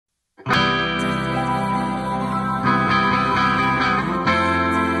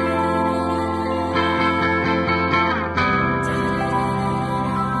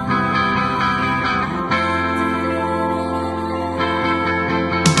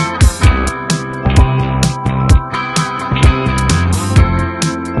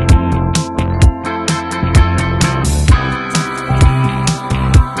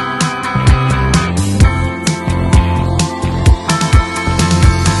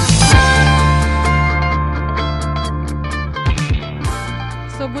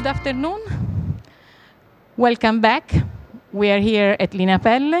afternoon. Welcome back. We are here at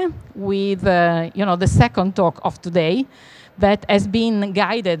LINEAPELLE with the second talk of today that has been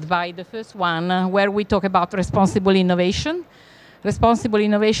guided by the first one where we talk about responsible innovation. Responsible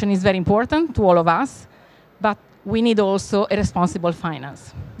innovation is very important to all of us, but we need also a responsible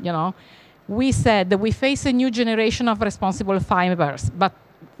finance. We said that we face a new generation of responsible fibers, but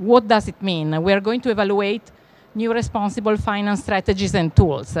what does it mean? We are going to evaluate new responsible finance strategies and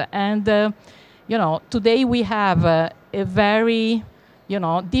tools. And today we have a very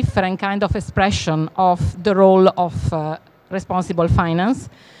different kind of expression of the role of responsible finance.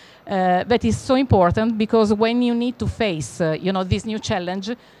 That is so important because when you need to face this new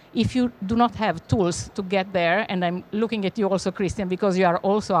challenge, if you do not have tools to get there, and I'm looking at you also, Christian, because you are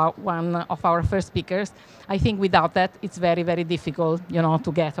also one of our first speakers, I think without that, it's very, very difficult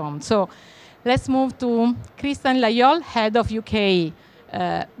to get on. So let's move to Christian Layol, head of UK,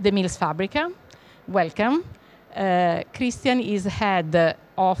 the Mills Fabrica. Welcome. Christian is head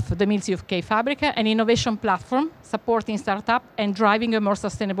of the Mills UK Fabrica, an innovation platform supporting startup and driving a more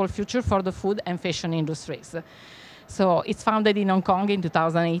sustainable future for the food and fashion industries. So it's founded in Hong Kong in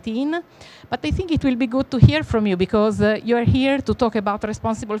 2018. But I think it will be good to hear from you because you are here to talk about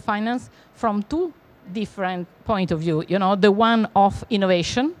responsible finance from two different points of view. The one of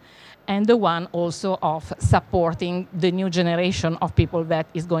innovation and the one also of supporting the new generation of people that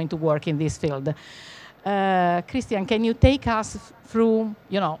is going to work in this field. Christian, can you take us through,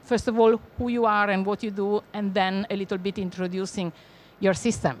 first of all, who you are and what you do, and then a little bit introducing your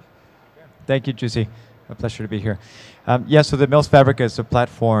system? Thank you, Juicy. A pleasure to be here. So the Mills Fabrica is a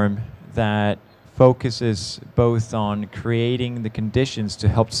platform that focuses both on creating the conditions to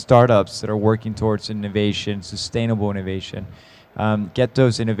help startups that are working towards innovation, sustainable innovation, get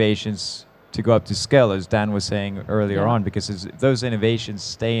those innovations to go up to scale, as Dan was saying earlier on, because if those innovations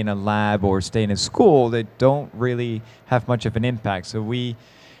stay in a lab or stay in a school, they don't really have much of an impact. So we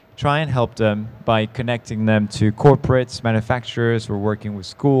try and help them by connecting them to corporates, manufacturers. We're working with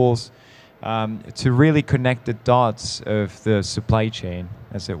schools to really connect the dots of the supply chain,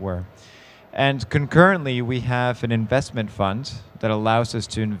 as it were. And concurrently, we have an investment fund that allows us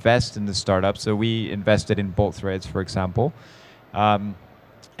to invest in the startup. So we invested in Bolt Threads, for example.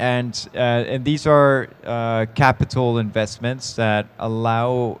 And these are capital investments that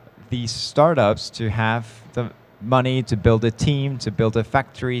allow these startups to have the money to build a team, to build a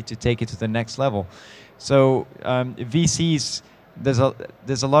factory, to take it to the next level. So VCs,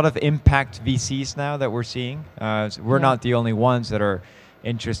 there's a lot of impact VCs now that we're seeing. We're not the only ones that are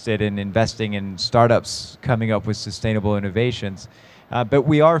interested in investing in startups coming up with sustainable innovations. But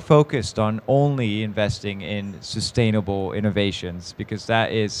we are focused on only investing in sustainable innovations because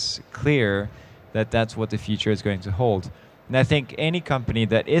that is clear that that's what the future is going to hold. And I think any company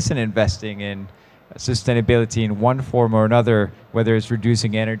that isn't investing in sustainability in one form or another, whether it's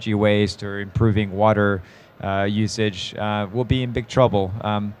reducing energy waste or improving water usage, will be in big trouble.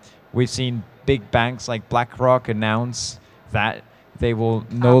 We've seen big banks like BlackRock announce that they will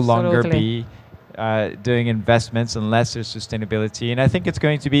no longer be doing investments unless there's sustainability. And I think it's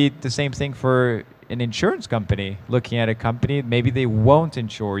going to be the same thing for an insurance company. Looking at a company, maybe they won't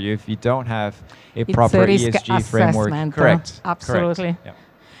insure you if you don't have a proper ESG framework. Correct. Absolutely. Correct. Yeah.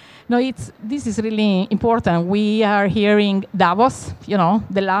 No, this is really important. We are hearing Davos,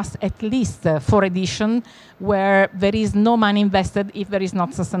 the last at least 4 editions, where there is no money invested if there is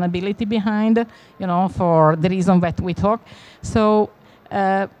not sustainability behind, for the reason that we talk. So,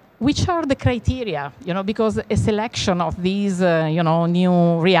 which are the criteria, because a selection of these,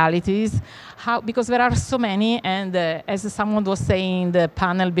 new realities, because there are so many, and as someone was saying in the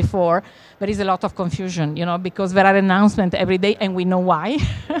panel before, there is a lot of confusion, because there are announcements every day, and we know why.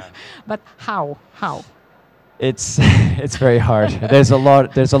 But how? It's very hard. There's a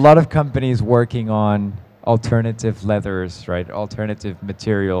lot of companies working on alternative leathers, right? Alternative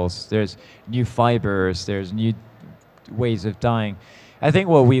materials. There's new fibers. There's new ways of dyeing. I think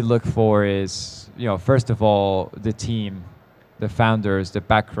what we look for is, first of all, the team, the founders, the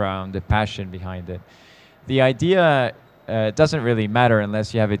background, the passion behind it. The idea doesn't really matter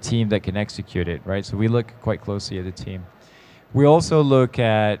unless you have a team that can execute it, right? So we look quite closely at the team. We also look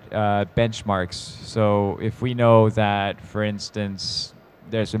at benchmarks. So if we know that, for instance,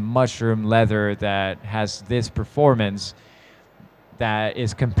 there's a mushroom leather that has this performance that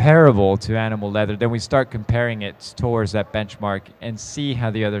is comparable to animal leather, then we start comparing it towards that benchmark and see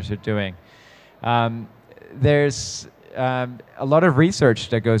how the others are doing. There's a lot of research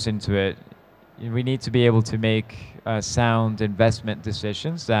that goes into it. We need to be able to make sound investment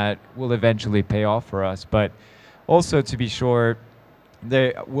decisions that will eventually pay off for us, but also to be sure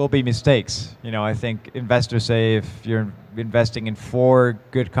there will be mistakes. You know, I think investors say if you're investing in 4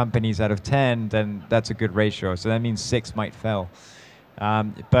 good companies out of 10, then that's a good ratio. So that means 6 might fail.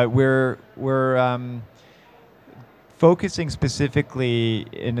 But we're focusing specifically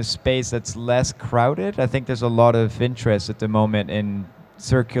in a space that's less crowded. I think there's a lot of interest at the moment in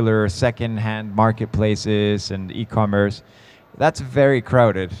circular second-hand marketplaces and e-commerce. That's very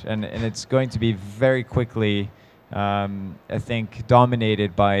crowded, and it's going to be very quickly, I think,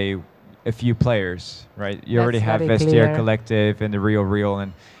 dominated by a few players, right? You already have Vestiaire Collective and the Real,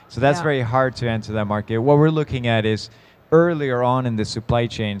 and so that's very hard to enter that market. What we're looking at is earlier on in the supply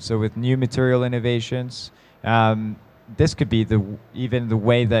chain, so with new material innovations, this could be even the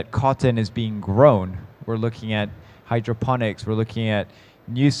way that cotton is being grown. We're looking at hydroponics. We're looking at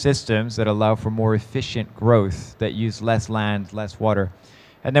new systems that allow for more efficient growth, that use less land, less water.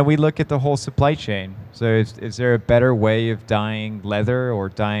 And then we look at the whole supply chain. So is there a better way of dyeing leather or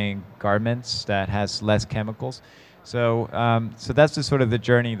dyeing garments that has less chemicals? So so that's the sort of the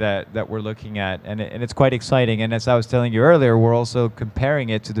journey that we're looking at, and it's quite exciting. And as I was telling you earlier, we're also comparing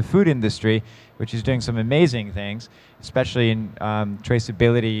it to the food industry, which is doing some amazing things, especially in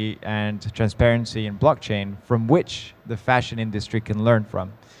traceability and transparency and blockchain, from which the fashion industry can learn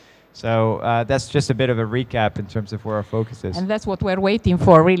from. So that's just a bit of a recap in terms of where our focus is. And that's what we're waiting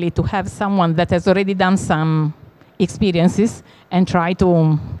for, really, to have someone that has already done some experiences and try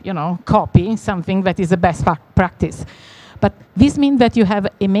to, you know, copy something that is a best practice. But this means that you have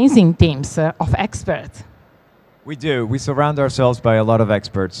amazing teams of experts. We do. We surround ourselves by a lot of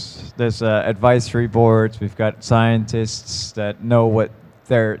experts. There's advisory boards. We've got scientists that know what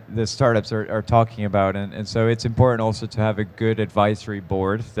the startups are talking about. And so it's important also to have a good advisory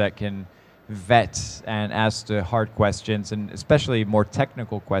board that can vet and ask the hard questions, and especially more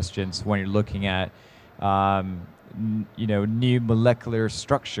technical questions when you're looking at you know, new molecular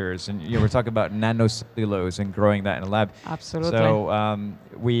structures, and you know, we're talking about nanocellulose and growing that in a lab. Absolutely. So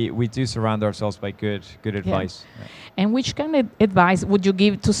we do surround ourselves by good advice. Yeah. And which kind of advice would you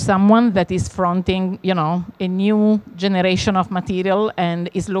give to someone that is fronting, you know, a new generation of material and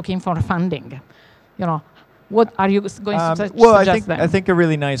is looking for funding? You know, what are you going to suggest? Well, I think a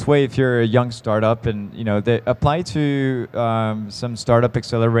really nice way, if you're a young startup, and you know, they apply to some startup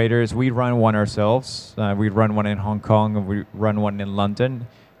accelerators. We run one ourselves. We run one in Hong Kong, and we run one in London.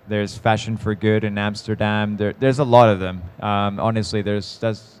 There's Fashion for Good in Amsterdam. There's a lot of them. Honestly,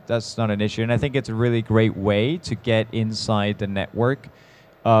 that's not an issue, and I think it's a really great way to get inside the network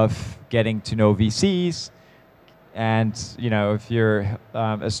of getting to know VCs. And you know, if you're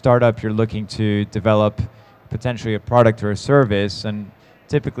a startup, you're looking to develop potentially a product or a service, and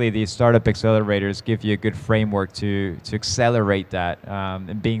typically these startup accelerators give you a good framework to accelerate that,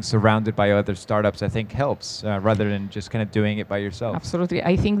 and being surrounded by other startups, I think, helps rather than just kind of doing it by yourself. Absolutely.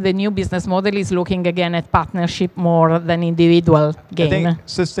 I think the new business model is looking again at partnership more than individual gain. I think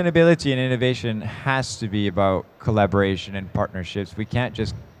sustainability and innovation has to be about collaboration and partnerships. We can't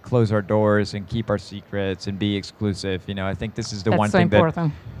just close our doors and keep our secrets and be exclusive. You know, I think this is the one thing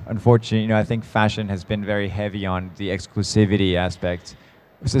that, unfortunately, you know, I think fashion has been very heavy on the exclusivity aspect.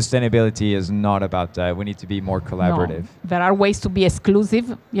 Sustainability is not about that. We need to be more collaborative. No, there are ways to be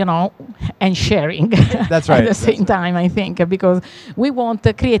exclusive, you know, and sharing. That's right. At the same time, I think, because we want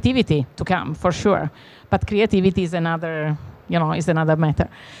creativity to come, for sure. But creativity is another, you know, is another matter.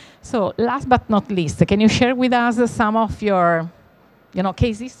 So last but not least, can you share with us some of your, you know,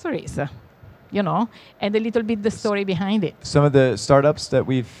 case histories, you know, and a little bit the story behind it? Some of the startups that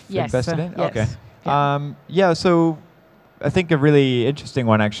we've invested in? Yes. Okay. Yeah. Yeah, so I think a really interesting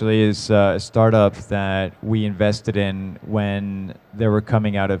one actually is a startup that we invested in when they were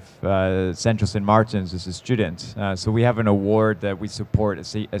coming out of Central St. Martin's as a student. So we have an award that we support at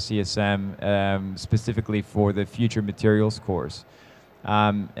CSM specifically for the Future Materials course.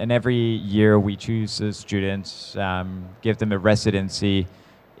 And every year we choose students, give them a residency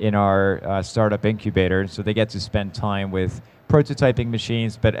in our startup incubator, so they get to spend time with prototyping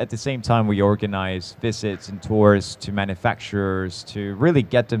machines, but at the same time we organize visits and tours to manufacturers to really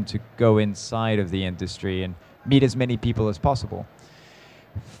get them to go inside of the industry and meet as many people as possible.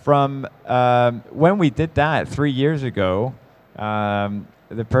 From when we did that 3 years ago,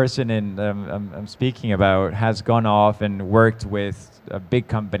 the person I'm speaking about has gone off and worked with big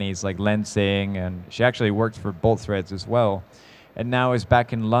companies like Lensing, and she actually worked for Bolt Threads as well, and now is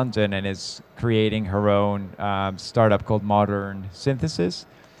back in London and is creating her own startup called Modern Synthesis.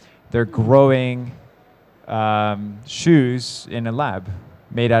 They're growing shoes in a lab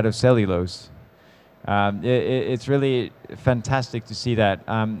made out of cellulose. It's really fantastic to see that.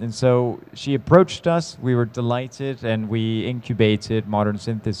 And so she approached us. We were delighted, and we incubated Modern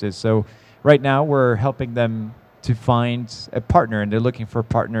Synthesis. So right now we're helping them to find a partner, and they're looking for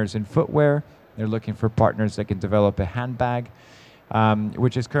partners in footwear. They're looking for partners that can develop a handbag,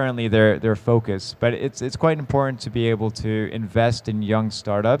 which is currently their focus. But it's quite important to be able to invest in young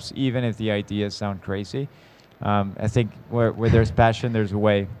startups, even if the ideas sound crazy. I think where there's passion, there's a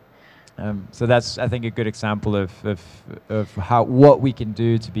way. So that's, I think, a good example of what we can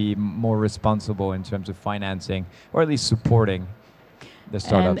do to be more responsible in terms of financing, or at least supporting the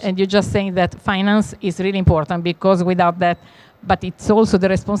startups. And you're just saying that finance is really important, because without that, but it's also the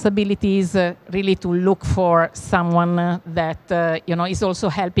responsibility is really to look for someone that is also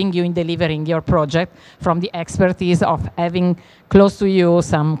helping you in delivering your project, from the expertise of having close to you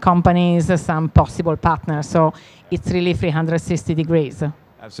some companies, some possible partners. So it's really 360 degrees.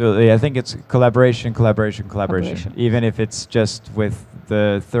 Absolutely. I think it's collaboration. Even if it's just with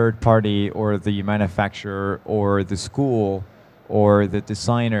the third party or the manufacturer or the school or the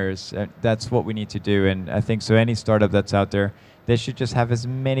designers, that's what we need to do. And I think so any startup that's out there, they should just have as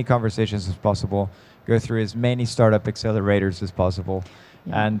many conversations as possible, go through as many startup accelerators as possible,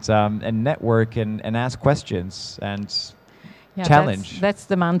 and network and ask questions and challenge. That's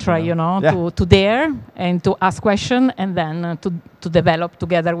the mantra, to dare and to ask questions, and then to develop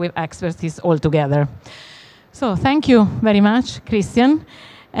together with expertise all together. So thank you very much, Christian.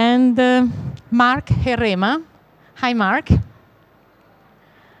 And Mark Herrema. Hi, Mark.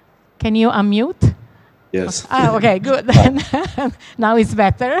 Can you unmute? Yes. Okay, good. Now it's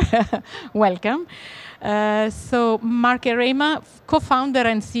better. Welcome. So Mark Herrema, co-founder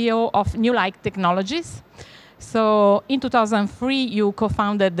and CEO of Newlights Technologies. So in 2003, you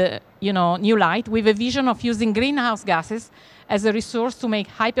co-founded, Newlights with a vision of using greenhouse gases as a resource to make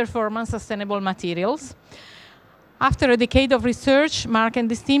high-performance sustainable materials. After a decade of research, Mark and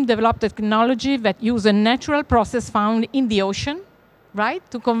his team developed a technology that uses a natural process found in the ocean, right,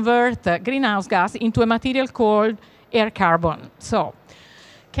 to convert greenhouse gas into a material called air carbon. So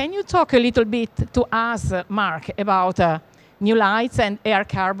can you talk a little bit to us, Mark, about Newlights and air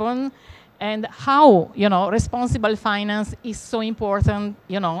carbon, and how responsible finance is so important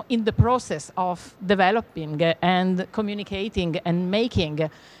in the process of developing and communicating and making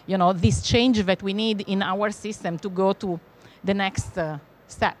this change that we need in our system to go to the next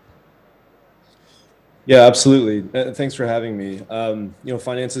step? Yeah, absolutely. Thanks for having me.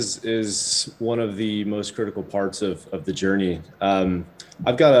 Finance is one of the most critical parts of the journey.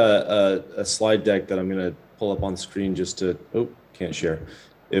 I've got a slide deck that I'm going to pull up on screen just to, can't share.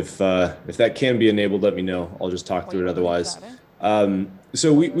 If that can be enabled, let me know. I'll just talk through it otherwise.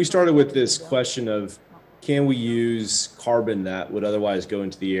 So we started with this question of, can we use carbon that would otherwise go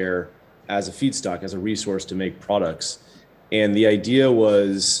into the air as a feedstock, as a resource to make products? And the idea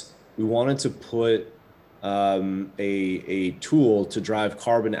was we wanted to put a tool to drive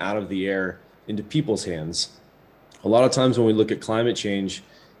carbon out of the air into people's hands. A lot of times when we look at climate change,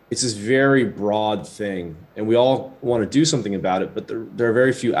 it's this very broad thing, and we all want to do something about it, but there are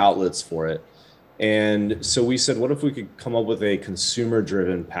very few outlets for it. And so we said, what if we could come up with a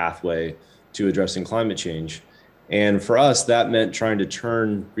consumer-driven pathway to addressing climate change? And for us, that meant trying to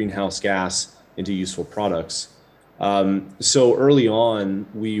turn greenhouse gas into useful products. So early on,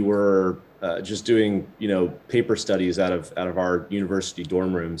 we were just doing paper studies out of our university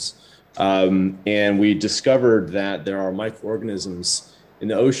dorm rooms, and we discovered that there are microorganisms in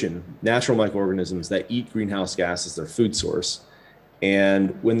the ocean, natural microorganisms that eat greenhouse gas as their food source.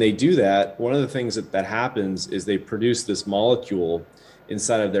 And when they do that, one of the things that happens is they produce this molecule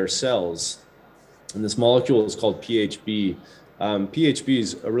inside of their cells. And this molecule is called PHB. PHB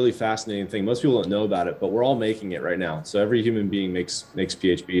is a really fascinating thing. Most people don't know about it, but we're all making it right now. So every human being makes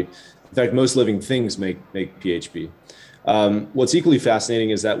PHB. In fact, most living things make PHB. What's equally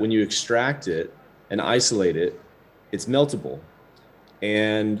fascinating is that when you extract it and isolate it, it's meltable.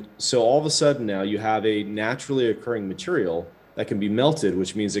 And so all of a sudden now you have a naturally occurring material that can be melted,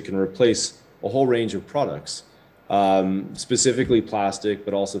 which means it can replace a whole range of products, specifically plastic,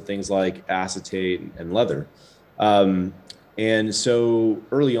 but also things like acetate and leather. And so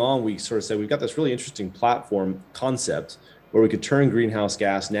early on, we sort of said, we've got this really interesting platform concept where we could turn greenhouse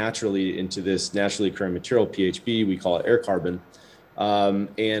gas naturally into this naturally occurring material, PHB, we call it air carbon.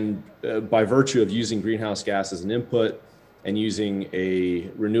 And by virtue of using greenhouse gas as an input and using a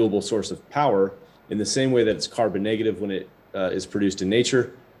renewable source of power, in the same way that it's carbon negative when it is produced in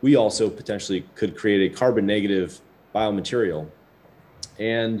nature, we also potentially could create a carbon negative biomaterial.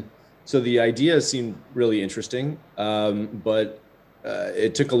 And so the idea seemed really interesting, but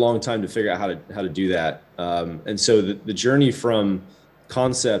it took a long time to figure out how to do that. And so the journey from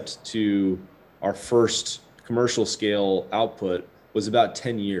concept to our first commercial scale output was about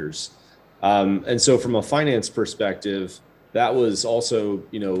 10 years. And so from a finance perspective, that was also,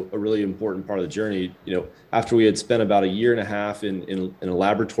 a really important part of the journey. After we had spent about a year and a half in a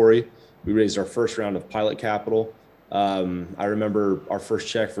laboratory, we raised our first round of pilot capital. I remember our first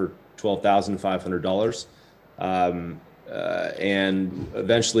check for $12,500. And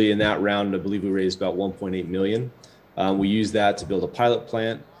eventually in that round, I believe we raised about 1.8 million. We used that to build a pilot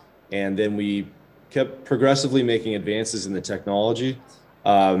plant. And then we kept progressively making advances in the technology,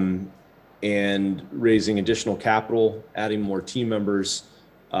 and raising additional capital, adding more team members.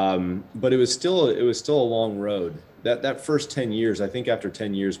 But it was still a long road. That first 10 years, I think after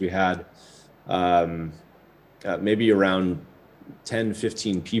 10 years, we had maybe around 10,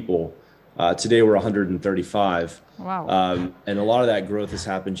 15 people. Today we're 135. Wow. And a lot of that growth has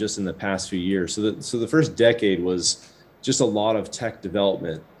happened just in the past few years. So the first decade was just a lot of tech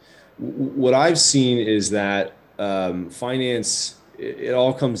development. What I've seen is that finance, it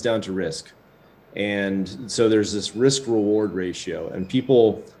all comes down to risk. And so there's this risk reward ratio, and a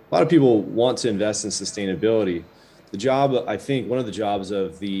lot of people want to invest in sustainability. I think one of the jobs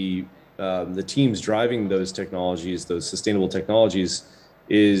of the teams driving those technologies, those sustainable technologies,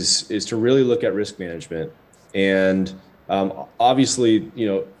 is to really look at risk management. And obviously,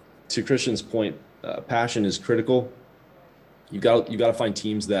 to Christian's point, passion is critical. You got to find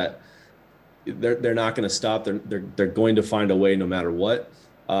teams that they're not going to stop. They're going to find a way no matter what.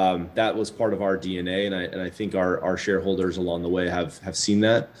 That was part of our DNA, and I think our shareholders along the way have seen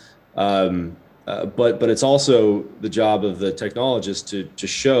that. But it's also the job of the technologist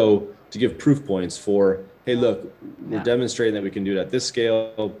to give proof points for, hey, look, we're demonstrating that we can do it at this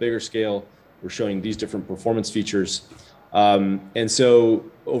scale, bigger scale. We're showing these different performance features. And so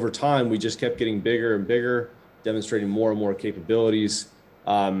over time, we just kept getting bigger and bigger, demonstrating more and more capabilities.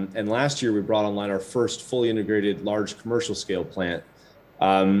 And last year, we brought online our first fully integrated large commercial scale plant.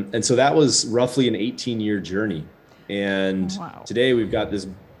 And so that was roughly an 18-year journey. And today we've got this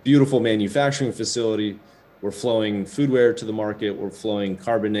beautiful manufacturing facility. We're flowing foodware to the market. We're flowing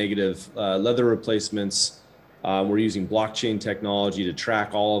carbon negative leather replacements. We're using blockchain technology to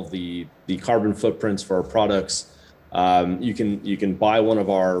track all of the carbon footprints for our products. You can buy one of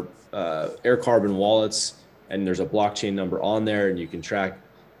our Air Carbon wallets, and there's a blockchain number on there, and you can track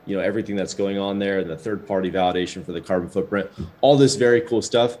everything that's going on there, and the third-party validation for the carbon footprint. All this very cool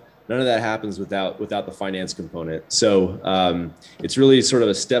stuff. None of that happens without the finance component. So it's really sort of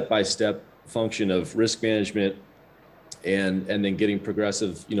a step-by-step function of risk management, and then getting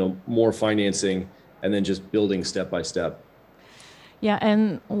progressive, more financing, and then just building step by step. Yeah,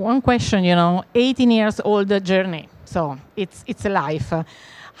 and one question, 18 years old journey, so it's a life.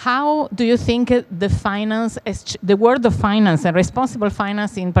 How do you think the world of finance and responsible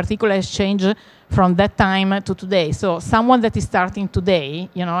finance in particular has changed from that time to today? So someone that is starting today,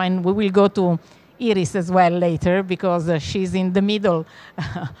 and we will go to Iris as well later, because she's in the middle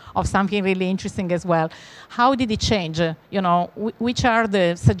of something really interesting as well. How did it change? Which are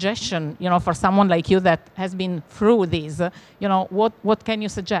the suggestions, for someone like you that has been through this? What can you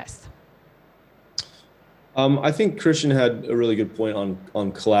suggest? I think Christian had a really good point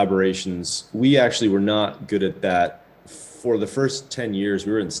on collaborations. We actually were not good at that. For the first 10 years,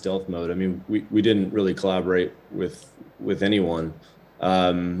 we were in stealth mode. I mean, we didn't really collaborate with anyone.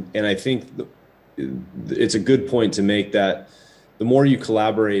 And I think it's a good point to make that the more you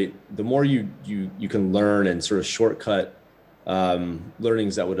collaborate, the more you can learn and sort of shortcut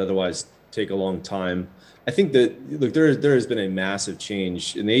learnings that would otherwise take a long time. I think that, look, there has been a massive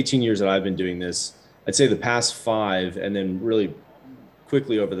change in the 18 years that I've been doing this. I'd say the past 5, and then really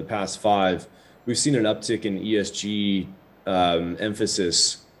quickly over the past 5, we've seen an uptick in ESG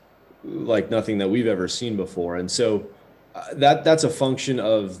emphasis like nothing that we've ever seen before. And so that's a function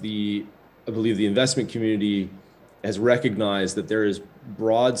of I believe the investment community has recognized that there is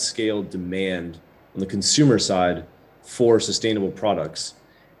broad scale demand on the consumer side for sustainable products.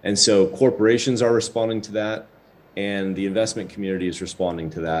 And so corporations are responding to that, and the investment community is responding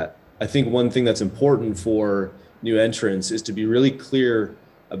to that. I think one thing that's important for new entrants is to be really clear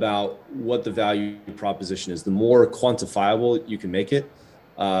about what the value proposition is. The more quantifiable you can make it,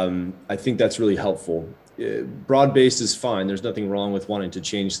 I think that's really helpful. Broad-based is fine. There's nothing wrong with wanting to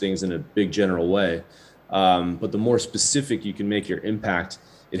change things in a big general way. But the more specific you can make your impact,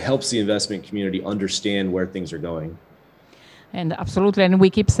 it helps the investment community understand where things are going. And absolutely, and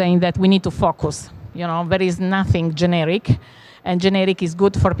we keep saying that we need to focus. There is nothing generic, and generic is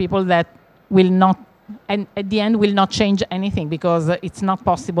good for people that will not and at the end will not change anything because it's not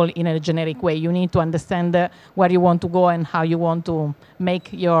possible in a generic way. You need to understand where you want to go and how you want to make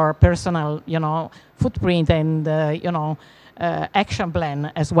your personal, footprint and, action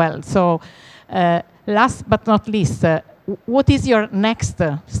plan as well. So last but not least, what is your next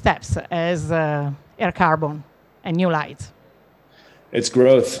steps as Air Carbon and Newlights? It's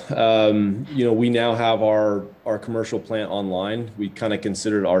growth. We now have our commercial plant online. We kind of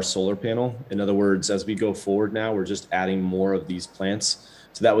considered our solar panel. In other words, as we go forward now, we're just adding more of these plants.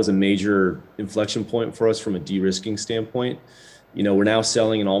 So that was a major inflection point for us from a de-risking standpoint. We're now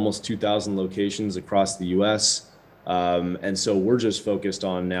selling in almost 2,000 locations across the US. And so we're just focused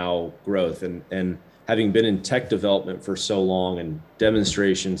on now growth and having been in tech development for so long and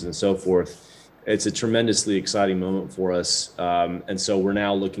demonstrations and so forth, it's a tremendously exciting moment for us. And so we're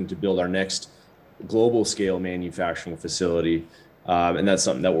now looking to build our next global scale manufacturing facility. And that's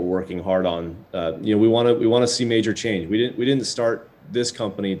something that we're working hard on. We want to see major change. We didn't start this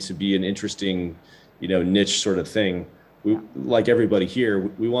company to be an interesting, niche sort of thing. We, like everybody here,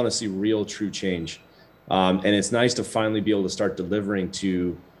 we want to see real true change. And it's nice to finally be able to start delivering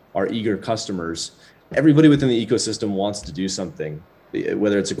to our eager customers. Everybody within the ecosystem wants to do something,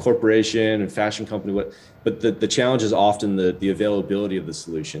 whether it's a corporation, a fashion company, but the challenge is often the availability of the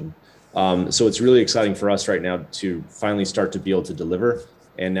solution. So it's really exciting for us right now to finally start to be able to deliver.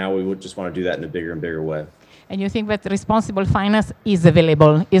 And now we would just want to do that in a bigger and bigger way. And you think that responsible finance is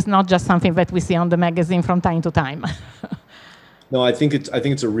available? It's not just something that we see on the magazine from time to time. No, I think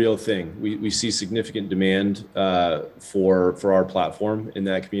it's a real thing. We see significant demand for our platform in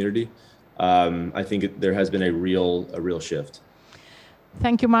that community. I think there has been a real shift.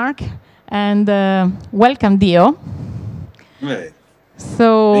 Thank you, Mark, and welcome, Dio. Hey.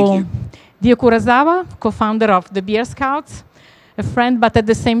 So, thank you. Dio Kurosawa, co-founder of the Beer Scouts, a friend, but at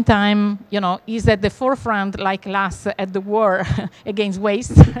the same time, is at the forefront, like us, at the war against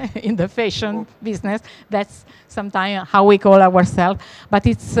waste in the fashion business. That's sometimes how we call ourselves. But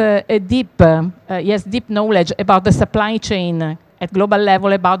it's a deep knowledge about the supply chain at global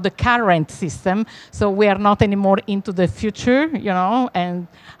level, about the current system. So we are not anymore into the future, and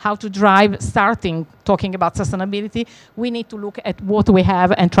how to drive, talking about sustainability. We need to look at what we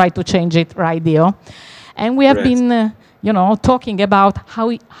have and try to change it, right, Dio? And we have been, talking about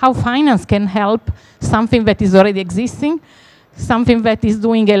how finance can help something that is already existing, something that is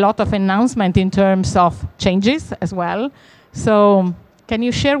doing a lot of announcement in terms of changes as well. So can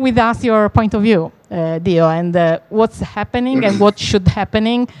you share with us your point of view, Dio, and what's happening and what should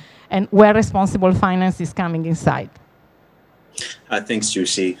happening and where responsible finance is coming inside? Thanks,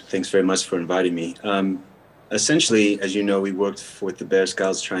 Juicy. Thanks very much for inviting me. Essentially, as you know, we worked with the Bear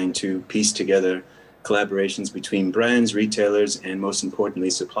Scouts trying to piece together collaborations between brands, retailers, and most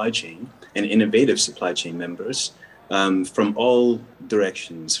importantly, supply chain and innovative supply chain members from all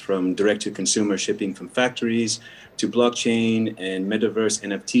directions, from direct-to-consumer shipping from factories to blockchain and metaverse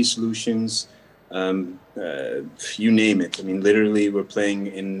NFT solutions, you name it. I mean, literally, we're playing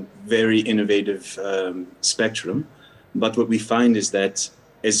in very innovative spectrum. But what we find is that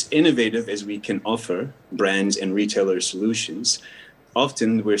as innovative as we can offer brands and retailer solutions,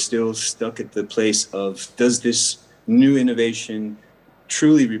 often we're still stuck at the place of, does this new innovation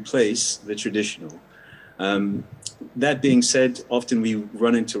truly replace the traditional? That being said, often we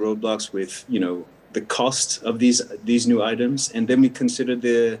run into roadblocks with, the cost of these new items, and then we consider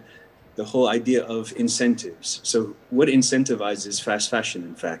the whole idea of incentives. So what incentivizes fast fashion,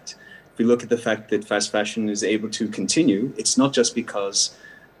 in fact? If we look at the fact that fast fashion is able to continue, it's not just because,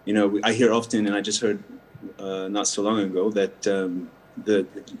 I hear often, and I just heard not so long ago, that the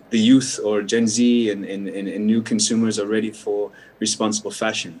youth or Gen Z and new consumers are ready for responsible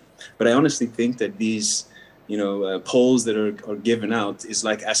fashion. But I honestly think that these polls that are given out is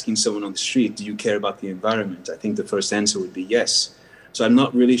like asking someone on the street, do you care about the environment? I think the first answer would be yes. So I'm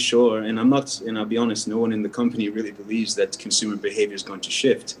not really sure, and I'll be honest, no one in the company really believes that consumer behavior is going to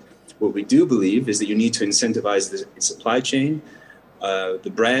shift. What we do believe is that you need to incentivize the supply chain,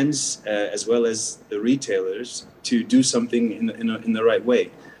 the brands, as well as the retailers to do something in the right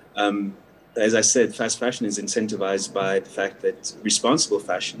way. As I said, fast fashion is incentivized by the fact that responsible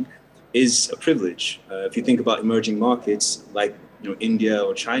fashion is a privilege. If you think about emerging markets like India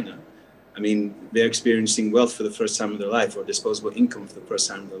or China, I mean, they're experiencing wealth for the first time in their life, or disposable income for the first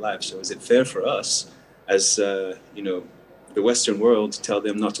time in their life. So is it fair for us as the Western world to tell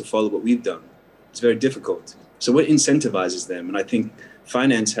them not to follow what we've done? It's very difficult. So what incentivizes them? And I think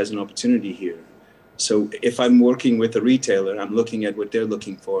finance has an opportunity here. So if I'm working with a retailer, I'm looking at what they're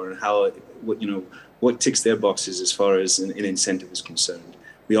looking for and what ticks their boxes as far as an incentive is concerned.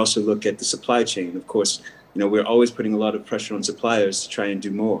 We also look at the supply chain. Of course, we're always putting a lot of pressure on suppliers to try and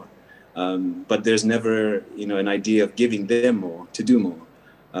do more. But there's never, an idea of giving them more to do more.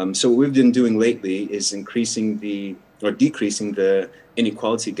 So what we've been doing lately is decreasing the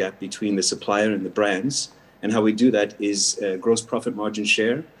inequality gap between the supplier and the brands. And how we do that is gross profit margin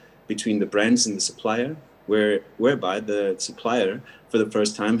share between the brands and the supplier, whereby the supplier, for the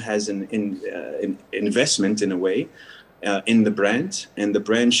first time, has an investment in a way in the brand, and the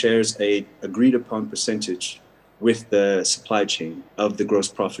brand shares a agreed upon percentage with the supply chain of the gross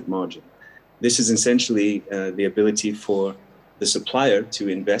profit margin. This is essentially the ability for the supplier to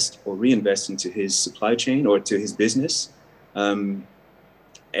invest or reinvest into his supply chain or to his business, and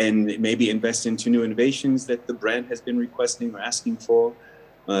maybe invest into new innovations that the brand has been requesting or asking for,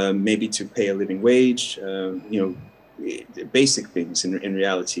 maybe to pay a living wage, basic things in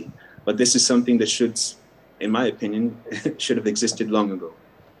reality. But this is something that should, in my opinion, should have existed long ago.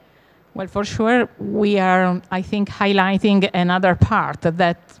 Well, for sure, we are, I think, highlighting another part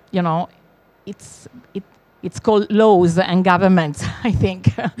that, it's called laws and governments, I think,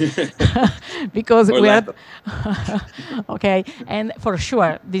 because we are, okay, and for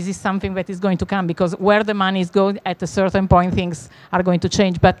sure, this is something that is going to come, because where the money is going, at a certain point, things are going to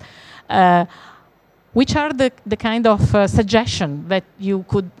change. But which are the kind of suggestion that you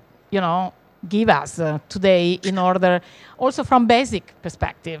could, give us today in order, also from basic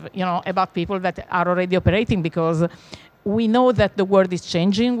perspective, about people that are already operating, because we know that the world is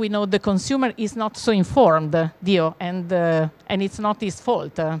changing. We know the consumer is not so informed, Dio, and it's not his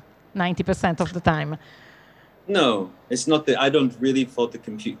fault 90% of the time. No, it's not that. I don't really fault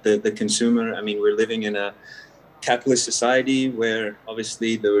the consumer. I mean, we're living in a capitalist society where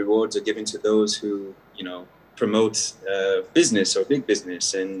obviously the rewards are given to those who, promote business or big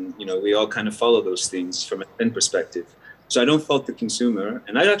business, and we all kind of follow those things from a trend perspective. So I don't fault the consumer,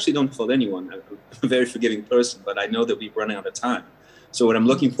 and I actually don't fault anyone. I'm a very forgiving person, but I know that we're running out of time. So what I'm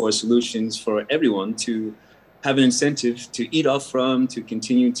looking for is solutions for everyone to have an incentive to eat off from, to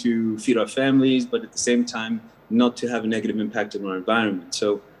continue to feed our families, but at the same time, not to have a negative impact on our environment.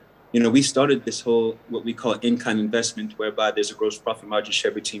 So, we started this whole, what we call in-kind investment, whereby there's a gross profit margin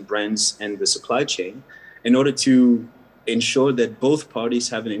share between brands and the supply chain, in order to ensure that both parties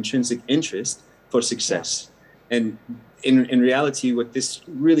have an intrinsic interest for success. And in reality, what this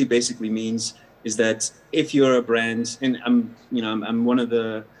really basically means is that if you're a brand, and I'm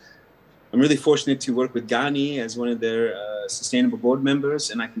really fortunate to work with Ghani as one of their sustainable board members,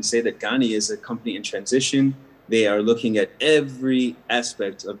 and I can say that Ghani is a company in transition. They are looking at every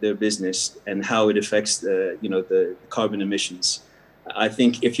aspect of their business and how it affects the carbon emissions. I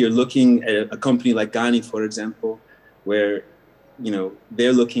think if you're looking at a company like Ghani, for example, where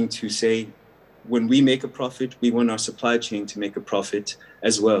they're looking to say, when we make a profit, we want our supply chain to make a profit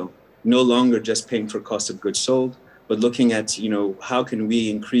as well. No longer just paying for cost of goods sold, but looking at, how can we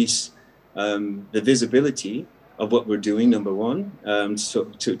increase the visibility of what we're doing, number one, so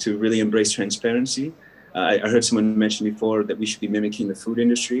to really embrace transparency. I heard someone mention before that we should be mimicking the food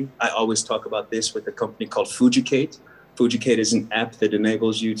industry. I always talk about this with a company called Fujicate. Fujicate is an app that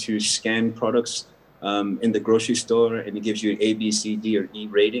enables you to scan products in the grocery store, and it gives you an A, B, C, D, or E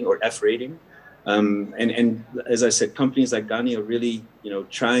rating or F rating. And as I said, companies like Ghani are really,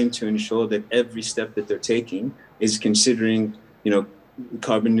 trying to ensure that every step that they're taking is considering,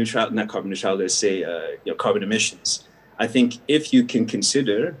 carbon emissions. I think if you can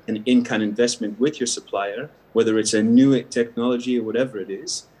consider an in-kind investment with your supplier, whether it's a new technology or whatever it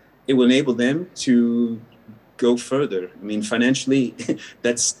is, it will enable them to go further. I mean, financially,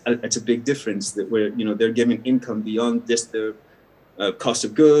 that's a big difference, that where, they're giving income beyond just their cost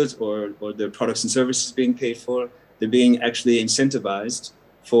of goods or their products and services being paid for. They're being actually incentivized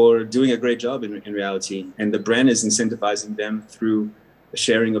for doing a great job in reality. And the brand is incentivizing them through the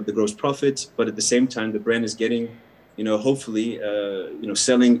sharing of the gross profit, but at the same time, the brand is getting, hopefully,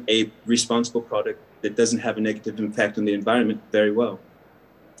 selling a responsible product that doesn't have a negative impact on the environment very well.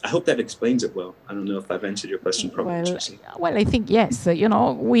 I hope that explains it well. I don't know if I've answered your question properly. Well, I think yes.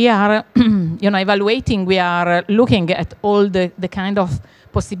 We are, evaluating. We are looking at all the kind of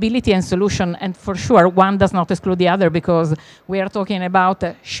possibility and solution, and for sure, one does not exclude the other, because we are talking about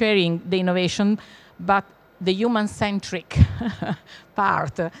sharing the innovation, but the human-centric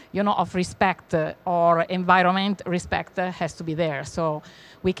part, of respect or environment respect has to be there. So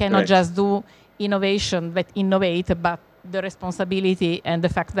we cannot just do innovation that innovate, but the responsibility and the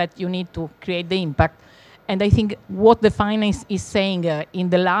fact that you need to create the impact. And I think what the finance is saying in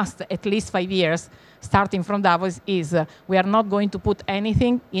the last at least 5 years, starting from Davos, is we are not going to put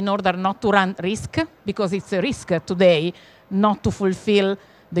anything in order not to run risk, because it's a risk today not to fulfill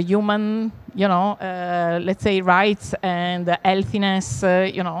the human, let's say, rights and healthiness,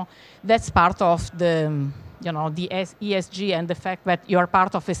 that's part of the, the ESG and the fact that you are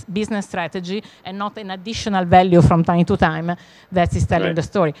part of a business strategy and not an additional value from time to time that is telling the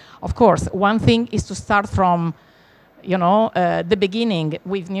story. Of course, one thing is to start from the beginning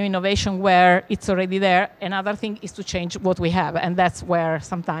with new innovation where it's already there. Another thing is to change what we have, and that's where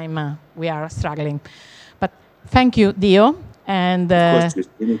sometimes we are struggling. But thank you, Dio. And of course,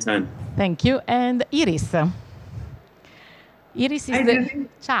 anytime. Thank you. And Iris. Iris is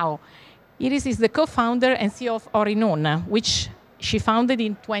ciao. Iris is the co-founder and CEO of Renoon, which she founded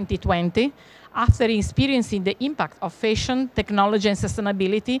in 2020 after experiencing the impact of fashion, technology, and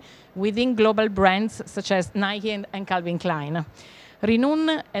sustainability within global brands such as Nike and Calvin Klein.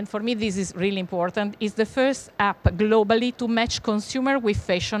 Renoon, and for me this is really important, is the first app globally to match consumer with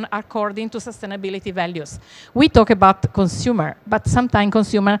fashion according to sustainability values. We talk about consumer, but sometimes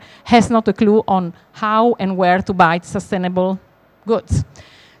consumer has not a clue on how and where to buy sustainable goods.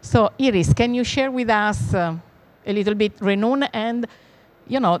 So Iris, can you share with us a little bit Renoon and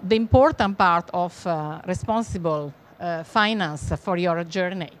the important part of responsible finance for your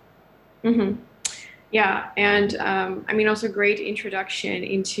journey? Mm-hmm. Yeah, and I mean, also great introduction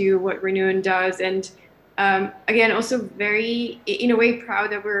into what Renoon does. And again, also very, in a way,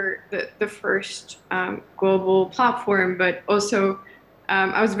 proud that we're the first global platform, but also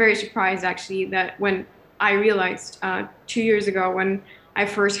I was very surprised actually that when I realized 2 years ago when I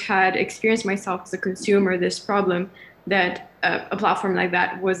first had experienced myself as a consumer this problem, that a platform like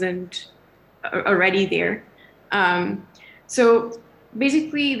that wasn't already there. So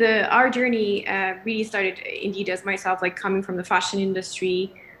basically, our journey really started indeed as myself, like coming from the fashion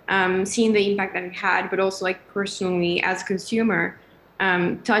industry, seeing the impact that it had, but also like personally as a consumer,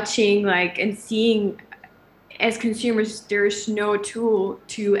 touching and seeing as consumers, there's no tool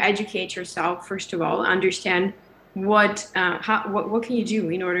to educate yourself. First of all, understand what can you do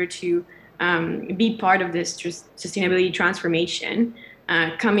in order to be part of this sustainability transformation,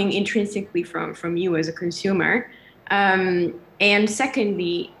 coming intrinsically from you as a consumer. And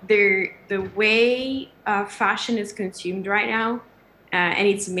secondly, the way fashion is consumed right now, and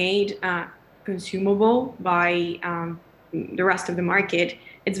it's made consumable by the rest of the market,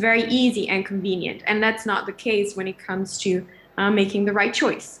 it's very easy and convenient. And that's not the case when it comes to making the right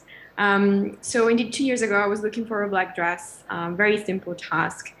choice. So indeed, 2 years ago, I was looking for a black dress, very simple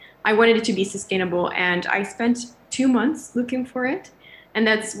task. I wanted it to be sustainable, and I spent 2 months looking for it. And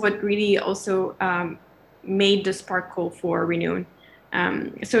that's what really also made the sparkle for Renoon.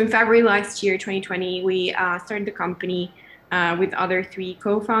 So in February last year, 2020, we started the company with other 3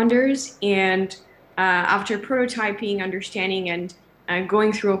 co-founders. And after prototyping, understanding, and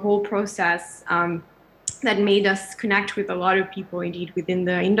going through a whole process that made us connect with a lot of people indeed within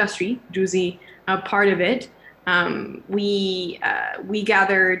the industry, Juicy part of it, we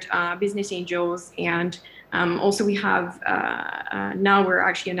gathered business angels, and also we have, now we're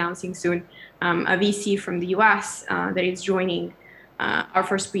actually announcing soon, a VC from the US that is joining our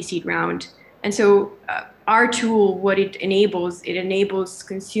first pre-seed round. And so our tool, what it enables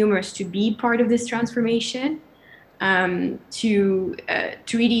consumers to be part of this transformation, to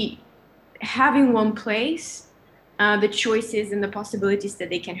really have in one place the choices and the possibilities that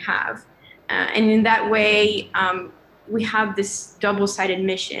they can have. And in that way, we have this double-sided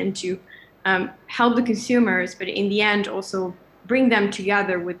mission to help the consumers, but in the end also bring them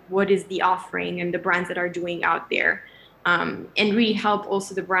together with what is the offering and the brands that are doing out there, and really help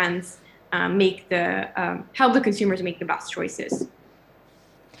also the brands help the consumers make the best choices.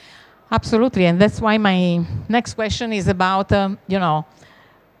 Absolutely, and that's why my next question is about,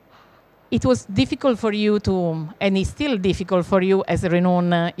 it was difficult for you to, and it's still difficult for you as a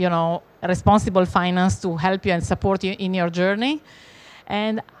Renoon, responsible finance to help you and support you in your journey.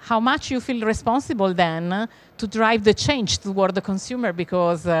 And how much you feel responsible then to drive the change toward the consumer,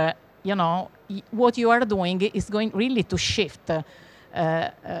 because, what you are doing is going really to shift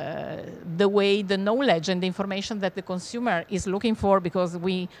the way, the knowledge and the information that the consumer is looking for, because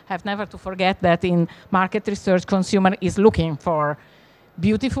we have never to forget that in market research, consumer is looking for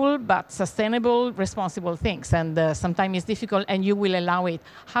beautiful but sustainable, responsible things, and sometimes it's difficult, and you will allow it.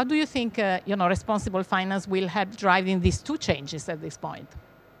 How do you think responsible finance will help driving these 2 changes at this point?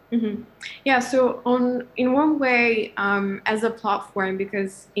 Mm-hmm. Yeah, so in one way, as a platform,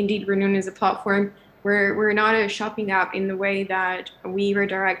 because indeed Renoon is a platform, we're not a shopping app in the way that we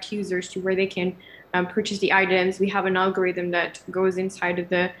redirect users to where they can purchase the items. We have an algorithm that goes inside of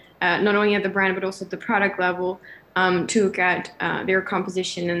the, not only at the brand, but also at the product level, to look at their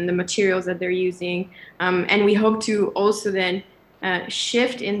composition and the materials that they're using. And we hope to also then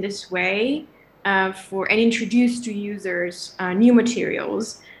shift in this way and introduce to users new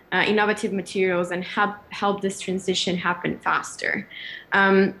materials, innovative materials, and help this transition happen faster.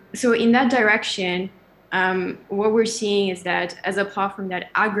 So in that direction, what we're seeing is that as a platform that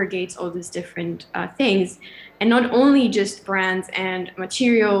aggregates all these different things, and not only just brands and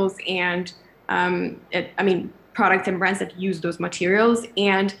materials and products and brands that use those materials,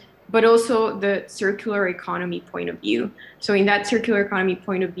 but also the circular economy point of view. So in that circular economy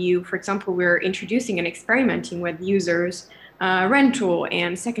point of view, for example, we're introducing and experimenting with users, rental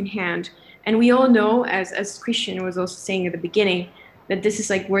and secondhand. And we all know, as Christian was also saying at the beginning, that this is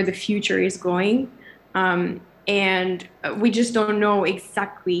like where the future is going. And we just don't know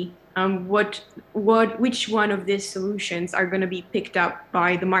exactly which one of these solutions are going to be picked up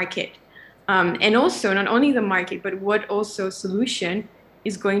by the market. And also not only the market, but what also solution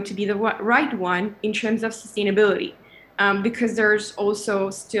is going to be the right one in terms of sustainability. Because there's also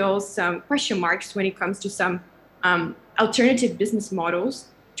still some question marks when it comes to some alternative business models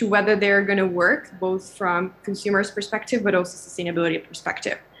to whether they're going to work both from consumers' perspective, but also sustainability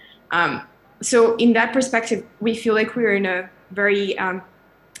perspective. So in that perspective, we feel like we're in a very, a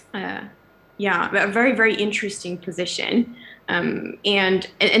very, very interesting position. And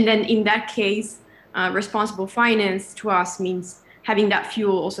then in that case, responsible finance to us means having that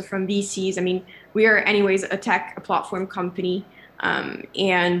fuel also from VCs. I mean, we are anyways a platform company.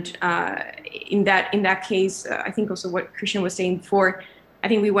 And in that case, I think also what Christian was saying before, I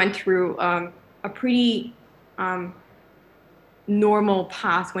think we went through a pretty normal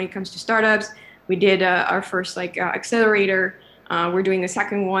path when it comes to startups. We did our first accelerator. We're doing a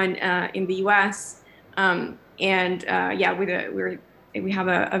second one in the US. We have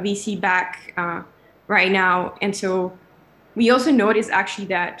a VC back right now. And so we also noticed actually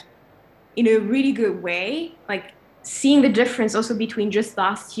that in a really good way, like seeing the difference also between just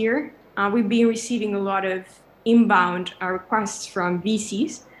last year, we've been receiving a lot of inbound requests from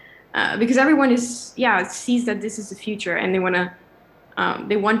VCs because everyone sees that this is the future and they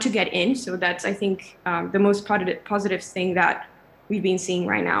want to get in. So that's, I think, the most positive thing that we've been seeing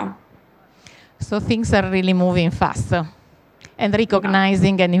right now. So things are really moving fast and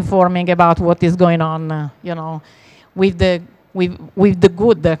recognizing and informing about what is going on, with the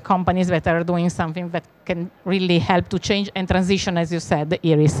good companies that are doing something that can really help to change and transition, as you said,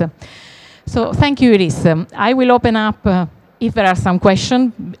 Iris. So thank you, Iris. I will open up if there are some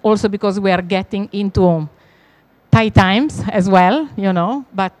questions, also because we are getting into tight times as well,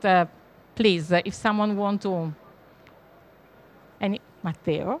 But please, if someone wants to...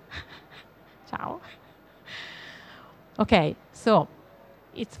 Matteo? Ciao. Okay, so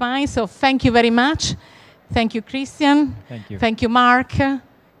it's fine. So thank you very much. Thank you, Christian. Thank you. Thank you, Mark,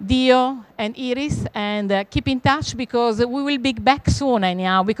 Dio, and Iris. And keep in touch because we will be back soon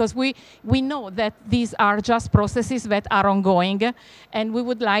anyhow, because we know that these are just processes that are ongoing, and we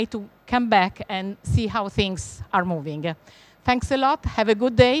would like to come back and see how things are moving. Thanks a lot. Have a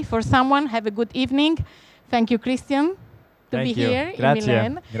good day for someone. Have a good evening. Thank you, Christian, to be here in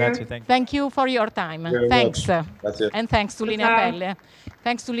Milan. Grazie. Thank you for your time. Thanks. And thanks to LINEAPELLE.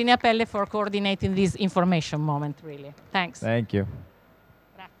 Thanks to LINEAPELLE for coordinating this information moment, really. Thanks. Thank you.